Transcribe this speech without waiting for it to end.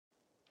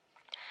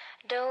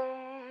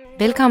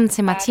Velkommen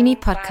til Martini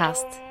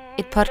Podcast.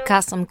 Et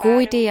podcast om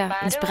gode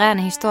idéer,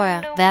 inspirerende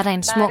historier,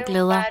 hverdagens små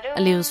glæder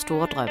og livets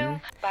store drømme.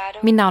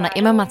 Mit navn er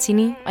Emma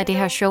Martini, og i det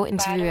her show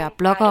interviewer jeg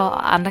bloggere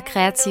og andre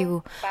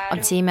kreative om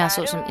temaer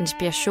såsom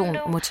inspiration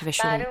og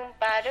motivation.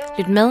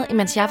 Lyt med,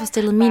 imens jeg får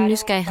stillet min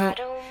nysgerrighed.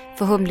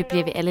 Forhåbentlig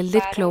bliver vi alle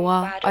lidt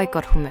klogere og i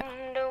godt humør.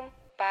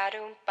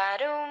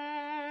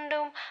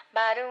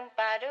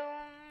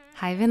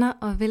 Hej venner,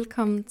 og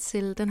velkommen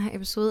til den her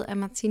episode af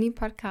Martini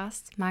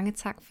Podcast. Mange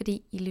tak,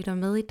 fordi I lytter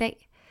med i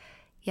dag.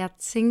 Jeg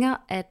tænker,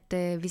 at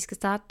vi skal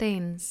starte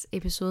dagens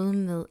episode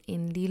med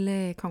en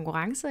lille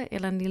konkurrence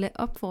eller en lille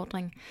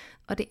opfordring.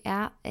 Og det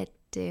er,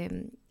 at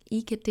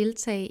I kan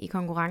deltage i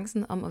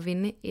konkurrencen om at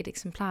vinde et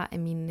eksemplar af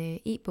min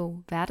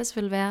e-bog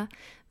Hverdagsvelvære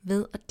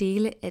ved at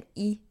dele, at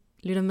I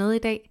lytter med i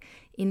dag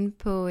inde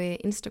på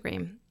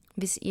Instagram.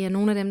 Hvis I er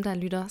nogle af dem, der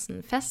lytter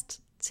sådan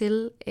fast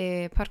til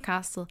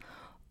podcastet,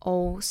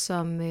 og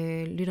som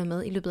lytter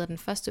med i løbet af den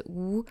første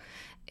uge,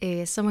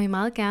 så må I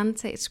meget gerne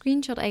tage et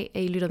screenshot af,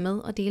 at I lytter med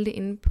og dele det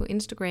inde på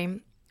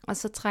Instagram. Og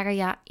så trækker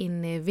jeg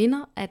en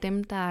vinder af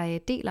dem, der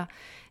deler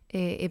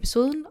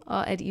episoden,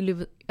 og at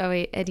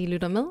I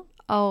lytter med.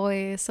 Og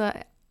så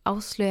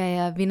afslører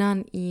jeg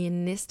vinderen i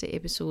næste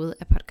episode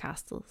af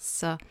podcastet.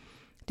 Så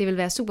det vil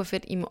være super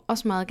fedt. I må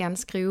også meget gerne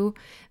skrive,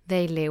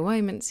 hvad I laver,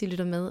 imens I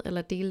lytter med,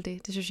 eller dele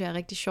det. Det synes jeg er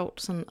rigtig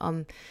sjovt, sådan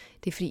om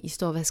det er fordi I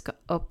står og vasker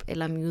op,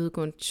 eller om I er ude og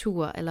gå en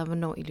tur, eller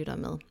hvornår I lytter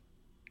med.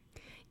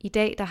 I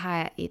dag der har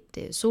jeg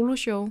et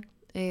soloshow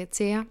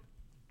til jer,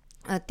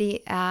 og det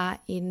er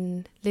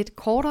en lidt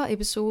kortere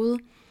episode,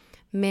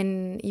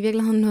 men i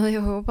virkeligheden noget,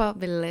 jeg håber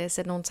vil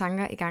sætte nogle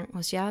tanker i gang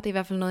hos jer. Det er i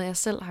hvert fald noget, jeg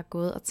selv har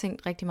gået og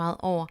tænkt rigtig meget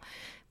over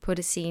på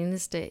det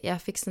seneste.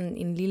 Jeg fik sådan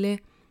en lille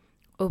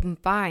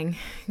åbenbaring,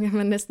 kan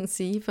man næsten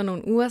sige, for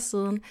nogle uger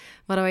siden,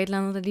 hvor der var et eller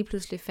andet, der lige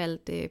pludselig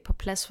faldt på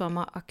plads for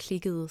mig og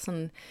klikkede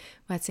sådan,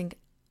 hvor jeg tænkte,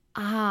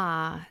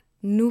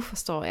 nu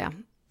forstår jeg,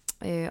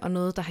 og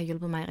noget, der har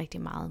hjulpet mig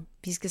rigtig meget.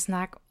 Vi skal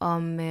snakke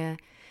om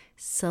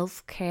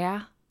self-care,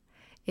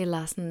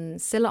 eller sådan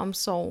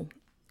selvomsorg,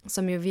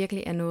 som jo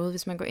virkelig er noget,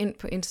 hvis man går ind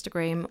på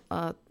Instagram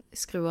og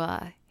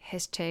skriver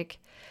hashtag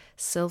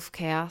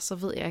self-care, så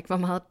ved jeg ikke, hvor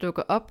meget det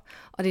dukker op,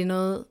 og det er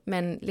noget,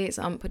 man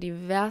læser om på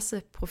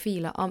diverse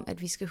profiler, om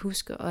at vi skal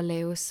huske at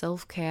lave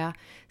self-care,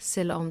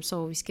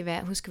 selvomsorg, vi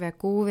skal huske at være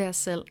gode ved os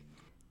selv.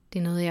 Det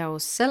er noget, jeg jo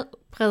selv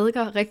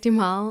prædiker rigtig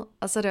meget,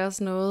 og så er det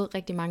også noget,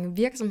 rigtig mange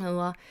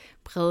virksomheder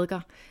prædiker,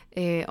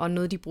 og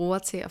noget, de bruger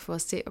til at få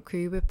os til at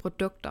købe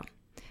produkter.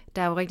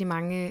 Der er jo rigtig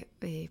mange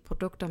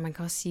produkter, man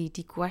kan også sige,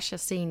 de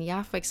gouache-sen,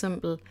 jeg for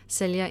eksempel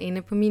sælger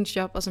inde på min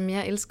shop, og som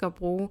jeg elsker at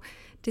bruge,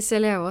 det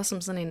sælger jeg jo også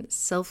som sådan en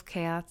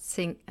self-care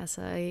ting.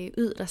 Altså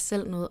yd dig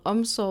selv noget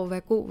omsorg, vær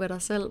god ved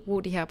dig selv,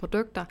 brug de her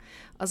produkter.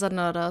 Og så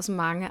når der er også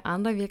mange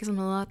andre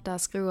virksomheder, der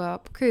skriver,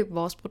 køb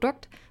vores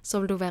produkt, så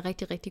vil du være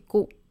rigtig, rigtig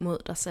god mod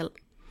dig selv.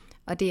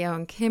 Og det er jo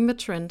en kæmpe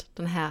trend,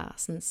 den her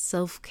sådan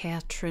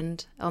self-care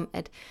trend, om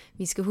at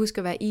vi skal huske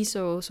at være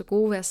så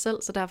gode ved os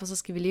selv, så derfor så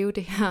skal vi leve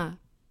det her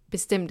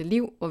bestemte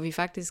liv, hvor vi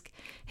faktisk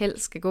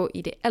helst skal gå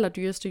i det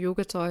allerdyreste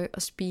yogatøj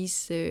og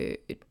spise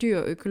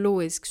dyr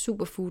økologisk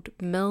superfood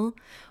mad,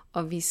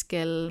 og vi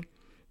skal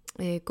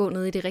gå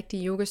ned i det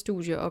rigtige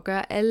yogastudie og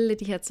gøre alle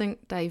de her ting,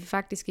 der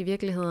faktisk i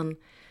virkeligheden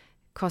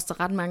koster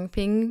ret mange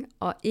penge,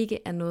 og ikke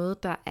er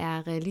noget, der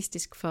er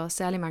realistisk for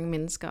særlig mange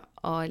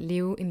mennesker at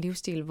leve en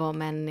livsstil, hvor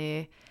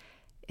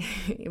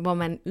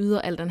man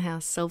yder al den her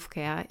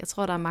self-care. Jeg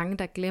tror, der er mange,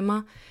 der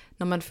glemmer,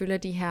 når man følger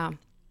de her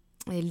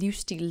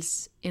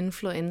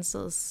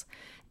livsstils-influencers,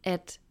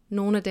 at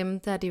nogle af dem,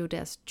 der er det jo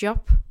deres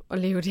job at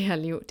leve det her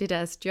liv. Det er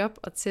deres job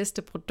at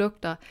teste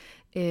produkter,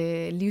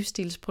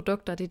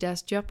 livsstilsprodukter. Det er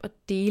deres job at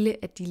dele,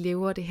 at de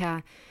lever det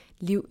her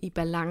liv i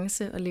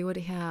balance, og lever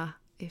det her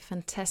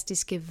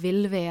fantastiske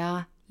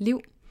velvære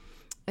liv,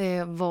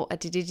 hvor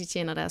at det er det, de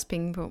tjener deres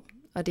penge på.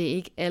 Og det er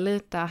ikke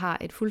alle, der har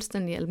et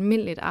fuldstændig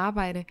almindeligt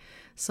arbejde,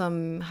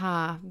 som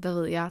har,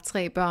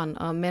 3 børn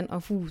og mand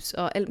og hus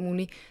og alt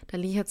muligt, der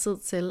lige har tid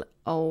til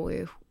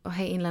at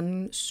have en eller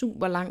anden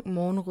super lang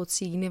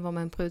morgenrutine, hvor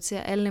man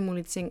prioriterer alle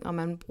mulige ting, og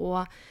man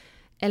bruger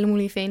alle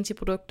mulige fancy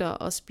produkter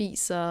og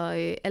spiser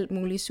alt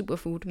muligt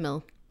superfood med.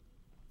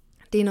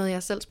 Det er noget,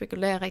 jeg selv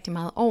spekulerer rigtig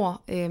meget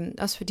over,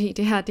 også fordi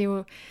det her, det er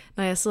jo,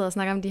 når jeg sidder og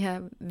snakker om de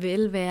her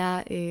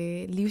velvære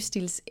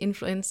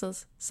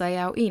livsstils-influencers, så er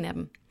jeg jo en af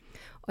dem.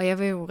 Og jeg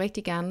vil jo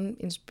rigtig gerne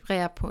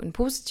inspirere på en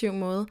positiv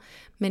måde,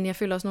 men jeg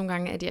føler også nogle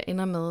gange, at jeg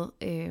ender med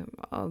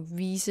at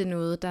vise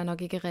noget, der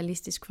nok ikke er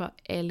realistisk for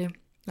alle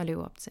at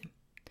leve op til.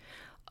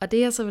 Og det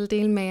jeg så vil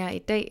dele med jer i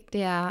dag,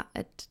 det er,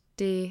 at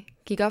det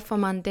gik op for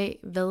mig en dag,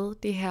 hvad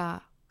det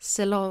her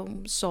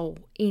selvomsorg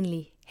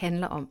egentlig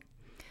handler om.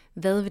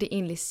 Hvad vil det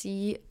egentlig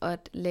sige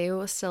at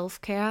lave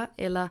self-care,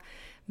 eller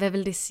hvad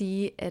vil det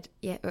sige at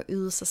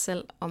yde sig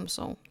selv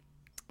omsorg?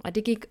 Og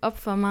det gik op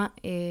for mig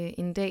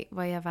en dag,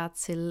 hvor jeg var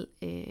til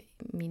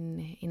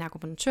en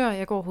akupunktør,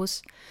 jeg går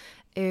hos,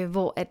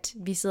 hvor at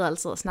vi sidder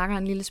altid og snakker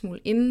en lille smule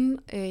inden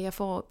jeg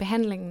får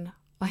behandlingen,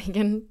 Og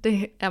igen,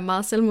 det er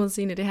meget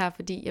selvmodsigende det her,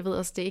 fordi jeg ved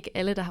også, det er ikke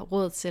alle, der har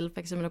råd til for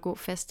eksempel at gå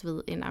fast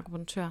ved en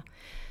akupunktør.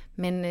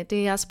 Men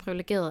det er også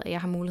privilegeret, at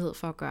jeg har mulighed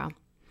for at gøre.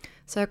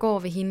 Så jeg går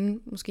ved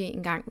hende måske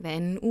en gang hver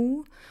anden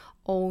uge,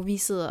 og vi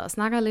sidder og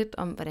snakker lidt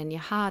om, hvordan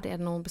jeg har det, er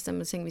der nogle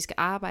bestemte ting, vi skal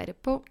arbejde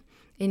på,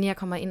 inden jeg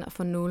kommer ind og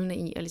får nålene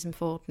i og ligesom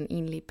får den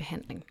egentlige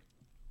behandling.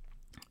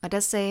 Og der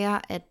sagde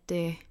jeg,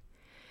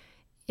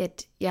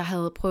 at jeg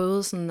havde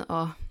prøvet sådan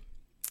at,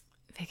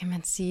 hvad kan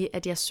man sige,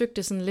 at jeg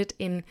søgte sådan lidt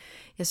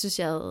jeg synes,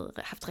 jeg havde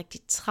haft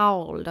rigtig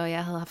travlt, og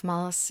jeg havde haft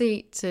meget at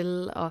se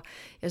til, og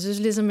jeg synes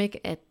ligesom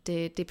ikke, at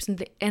det sådan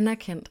blev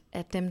anerkendt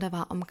af dem, der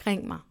var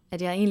omkring mig.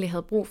 At jeg egentlig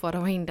havde brug for, at der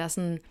var en, der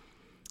sådan,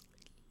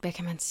 hvad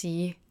kan man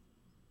sige,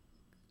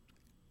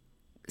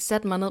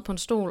 satte mig ned på en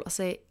stol og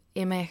sagde,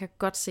 Emma, jeg kan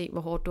godt se,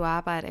 hvor hårdt du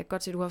arbejder, jeg kan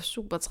godt se, at du har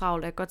super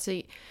travlt, jeg kan godt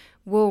se,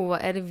 wow, hvor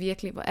er det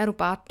virkelig, hvor er du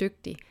bare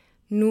dygtig.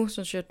 Nu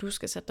synes jeg, at du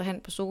skal sætte dig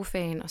hen på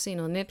sofaen og se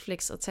noget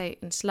Netflix og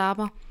tage en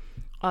slapper,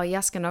 og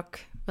jeg skal nok,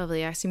 hvad ved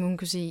jeg, Simon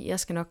kunne sige, jeg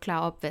skal nok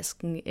klare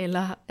opvasken,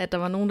 eller at der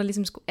var nogen, der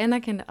ligesom skulle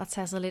anerkende og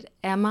tage sig lidt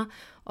af mig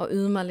og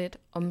yde mig lidt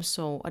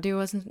omsorg. Og det er jo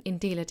også en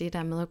del af det, der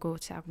er med at gå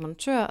til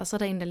akupunktør, og så er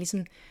der en, der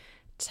ligesom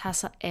tager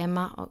sig af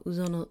mig og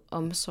yder noget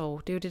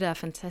omsorg. Det er jo det, der er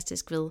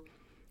fantastisk ved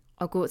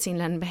at gå til en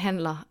eller anden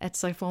behandler, at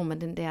så får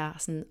man den der,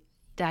 sådan,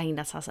 der er en,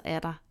 der tager sig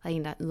af dig, der er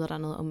en, der yder dig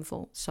noget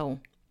omsorg.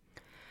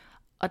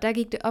 Og der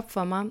gik det op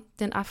for mig,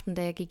 den aften,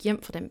 da jeg gik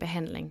hjem fra den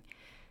behandling,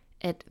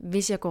 at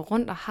hvis jeg går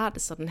rundt og har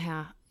det sådan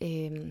her,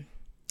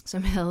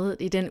 som jeg havde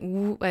i den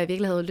uge, hvor jeg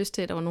virkelig havde lyst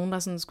til, at der var nogen, der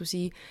sådan skulle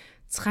sige,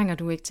 trænger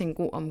du ikke til en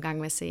god omgang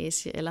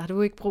massage, eller har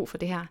du ikke brug for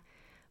det her?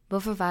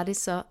 Hvorfor var det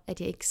så, at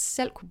jeg ikke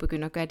selv kunne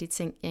begynde at gøre de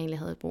ting, jeg egentlig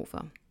havde brug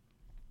for?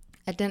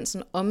 At den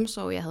sådan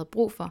omsorg, jeg havde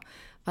brug for,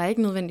 var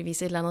ikke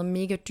nødvendigvis et eller andet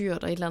mega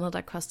dyrt, og et eller andet,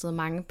 der kostede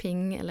mange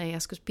penge, eller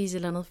jeg skulle spise et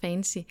eller andet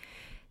fancy.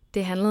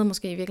 Det handlede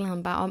måske i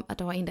virkeligheden bare om, at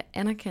der var en, der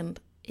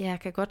anerkendte, jeg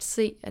kan godt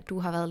se, at du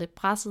har været lidt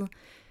presset,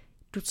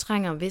 du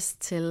trænger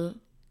vist til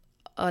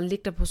at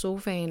ligge der på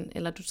sofaen,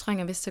 eller du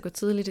trænger vist til at gå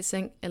tidligt i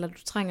seng, eller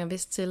du trænger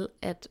vist til,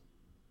 at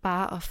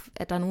der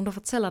er nogen, der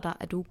fortæller dig,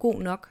 at du er god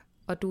nok,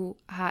 og du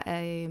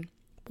har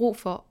brug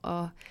for,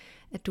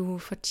 at du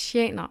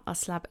fortjener at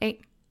slappe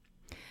af.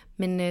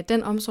 Men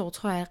den omsorg,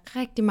 tror jeg, at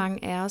rigtig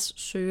mange af os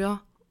søger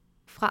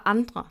fra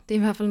andre. Det er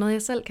i hvert fald noget,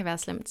 jeg selv kan være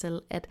slem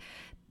til, at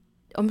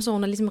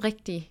omsorgen er ligesom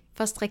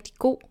først rigtig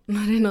god, når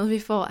det er noget, vi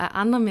får af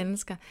andre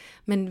mennesker,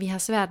 men vi har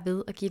svært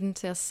ved at give den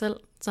til os selv.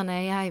 Sådan er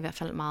jeg i hvert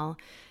fald meget,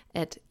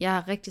 at jeg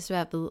har rigtig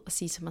svært ved at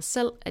sige til mig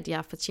selv, at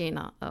jeg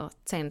fortjener at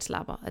tage en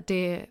slapper. At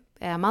det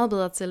er jeg meget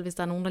bedre til, hvis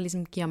der er nogen, der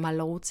ligesom giver mig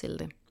lov til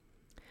det.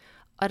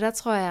 Og der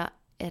tror jeg,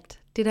 at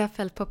det der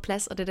faldt på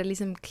plads, og det der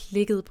ligesom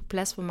klikkede på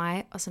plads for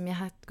mig, og som jeg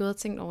har gået og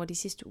tænkt over de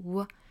sidste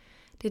uger,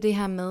 det er det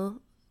her med,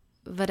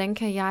 hvordan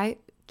kan jeg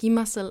give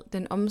mig selv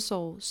den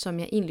omsorg, som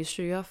jeg egentlig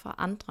søger fra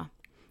andre?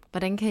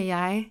 Hvordan kan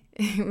jeg,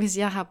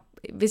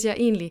 hvis jeg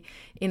egentlig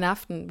en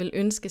aften vil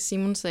ønske,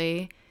 Simon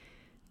sagde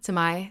til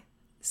mig,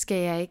 skal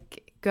jeg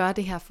ikke gøre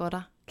det her for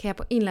dig? Kan jeg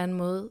på en eller anden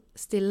måde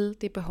stille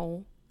det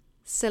behov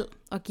selv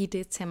og give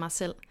det til mig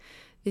selv?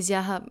 Hvis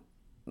jeg har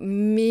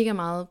mega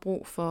meget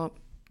brug for,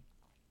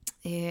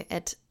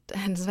 at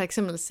han for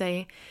eksempel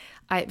sagde,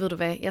 ej, ved du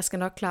hvad, jeg skal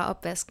nok klare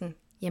opvasken.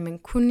 Jamen,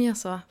 kunne jeg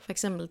så for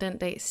eksempel den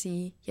dag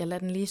sige, jeg lader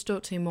den lige stå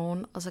til i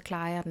morgen, og så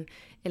klarer jeg den?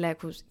 Eller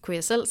kunne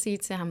jeg selv sige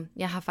til ham,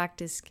 jeg har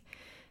faktisk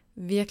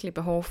virkelig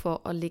behov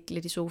for at ligge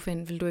lidt i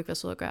sofaen, vil du ikke være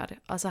sød at gøre det?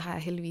 Og så har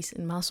jeg heldigvis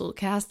en meget sød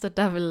kæreste,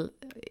 der vil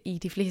i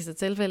de fleste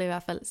tilfælde i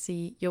hvert fald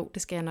sige, jo,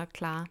 det skal jeg nok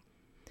klare.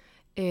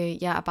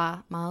 Jeg er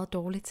bare meget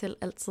dårlig til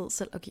altid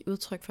selv at give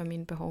udtryk for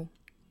mine behov.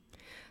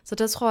 Så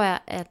der tror jeg,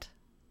 at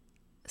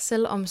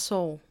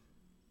selvomsorg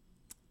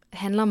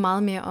handler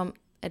meget mere om,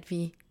 at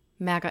vi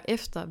mærker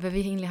efter, hvad vi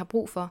egentlig har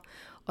brug for,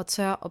 og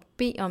tør at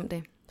bede om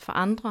det for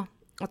andre,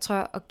 og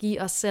tør at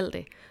give os selv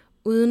det,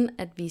 uden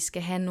at vi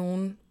skal have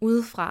nogen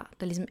udefra,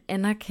 der ligesom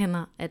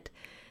anerkender, at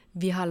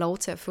vi har lov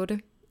til at få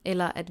det,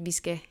 eller at vi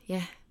skal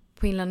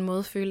på en eller anden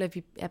måde føle, at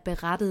vi er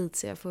berettiget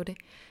til at få det.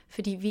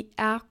 Fordi vi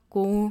er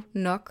gode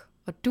nok,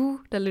 og du,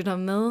 der lytter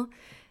med,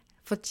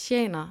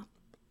 fortjener,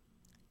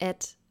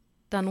 at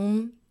der er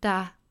nogen,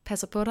 der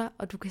passer på dig,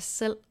 og du kan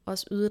selv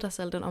også yde dig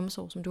selv den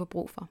omsorg, som du har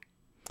brug for.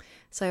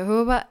 Så jeg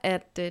håber,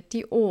 at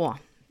de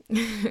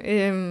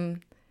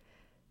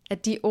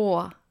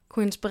ord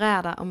kunne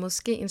inspirere dig, og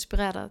måske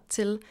inspirere dig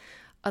til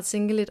at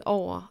tænke lidt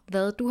over,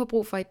 hvad du har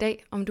brug for i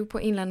dag, om du på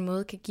en eller anden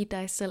måde kan give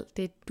dig selv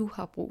det, du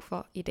har brug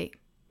for i dag.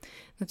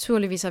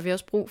 Naturligvis har vi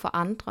også brug for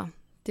andre.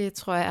 Det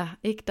tror jeg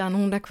ikke, der er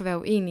nogen, der kan være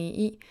uenige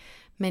i.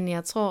 Men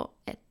jeg tror,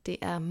 at det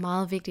er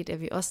meget vigtigt,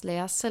 at vi også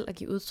lærer os selv at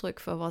give udtryk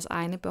for vores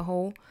egne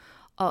behov,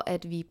 og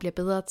at vi bliver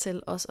bedre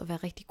til også at være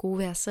rigtig gode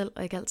ved os selv,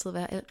 og ikke altid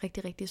være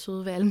rigtig, rigtig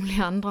søde ved alle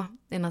mulige andre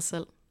end os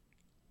selv.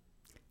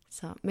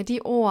 Så med de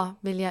ord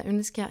vil jeg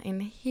ønske jer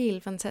en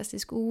helt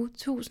fantastisk uge.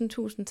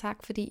 Tusind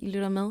tak, fordi I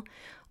lytter med.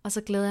 Og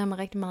så glæder jeg mig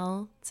rigtig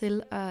meget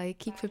til at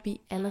kigge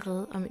forbi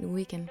allerede om en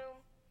uge igen.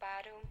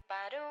 Ba-dum,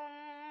 ba-dum,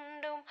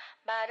 dum.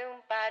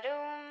 Ba-dum,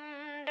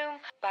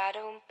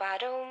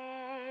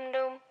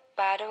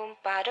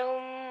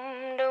 ba-dum,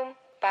 dum.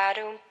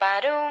 ba-dum,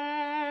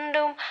 ba-dum,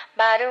 dum,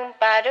 ba-dum,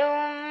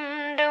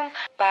 ba-dum, dum,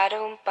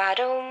 ba-dum,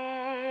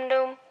 ba-dum,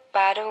 dum,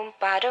 ba-dum,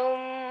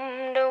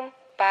 ba-dum, dum,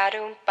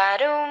 ba-dum,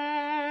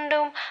 ba-dum,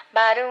 dum,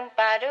 ba-dum,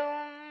 ba-dum,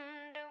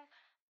 dum.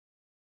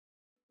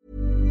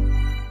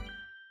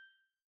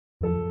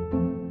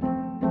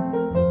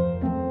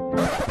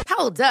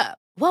 Hold up.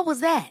 What was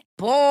that?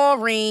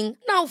 Boring.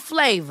 No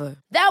flavor.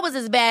 That was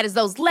as bad as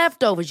those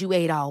leftovers you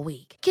ate all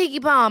week.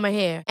 Keke Palmer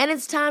here, and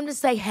it's time to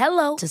say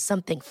hello to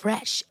something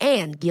fresh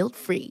and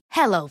guilt-free.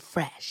 Hello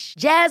Fresh.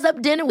 Jazz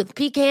up dinner with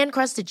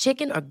pecan-crusted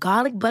chicken or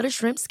garlic butter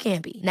shrimp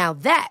scampi. Now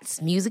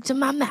that's music to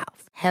my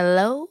mouth.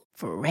 Hello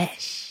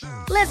Fresh.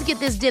 Let's get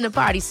this dinner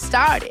party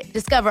started.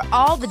 Discover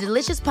all the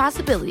delicious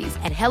possibilities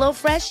at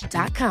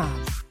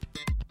hellofresh.com.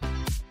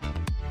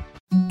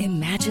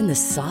 Imagine the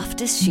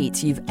softest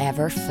sheets you've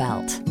ever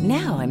felt.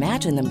 Now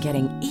imagine them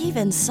getting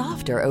even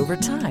softer over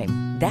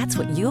time. That's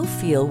what you'll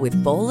feel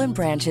with Boll &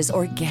 Branch's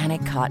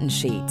organic cotton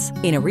sheets.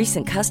 In a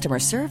recent customer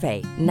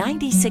survey,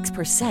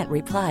 96%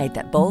 replied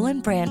that Boll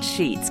 & Branch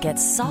sheets get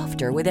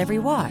softer with every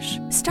wash.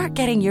 Start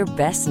getting your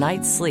best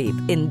night's sleep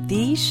in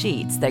these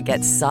sheets that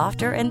get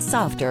softer and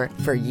softer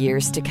for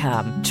years to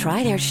come.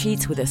 Try their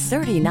sheets with a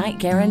 30-night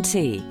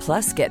guarantee.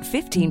 Plus, get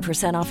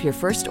 15% off your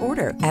first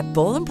order at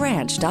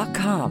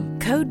bollandbranch.com.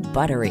 Code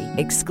BUTTERY.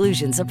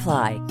 Exclusions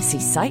apply. See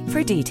site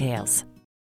for details.